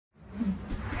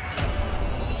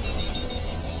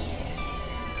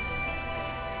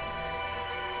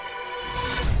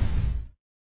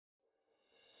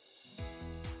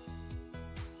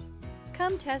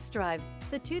Come test drive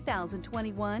the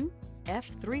 2021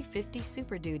 F-350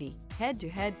 Super Duty.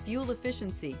 Head-to-head fuel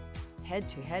efficiency,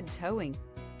 head-to-head towing,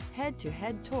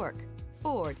 head-to-head torque.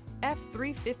 Ford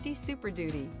F-350 Super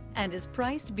Duty, and is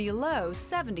priced below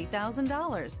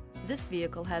 $70,000. This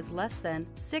vehicle has less than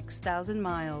 6,000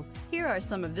 miles. Here are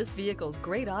some of this vehicle's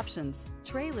great options: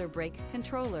 trailer brake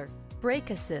controller,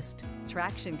 brake assist,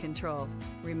 traction control,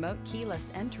 remote keyless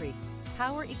entry,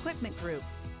 power equipment group,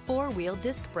 four-wheel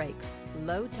disc brakes,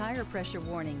 low tire pressure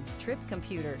warning, trip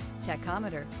computer,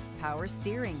 tachometer, power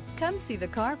steering. Come see the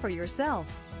car for yourself.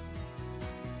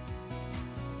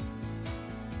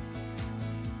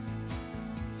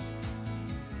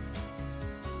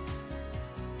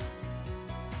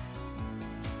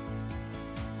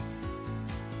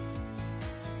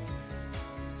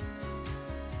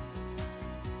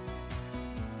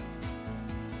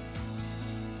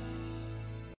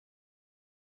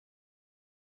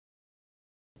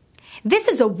 This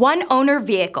is a one-owner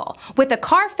vehicle with a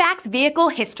Carfax Vehicle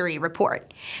History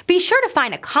Report. Be sure to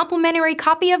find a complimentary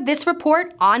copy of this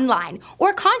report online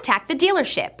or contact the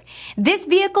dealership. This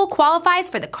vehicle qualifies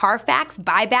for the Carfax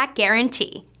Buyback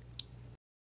Guarantee.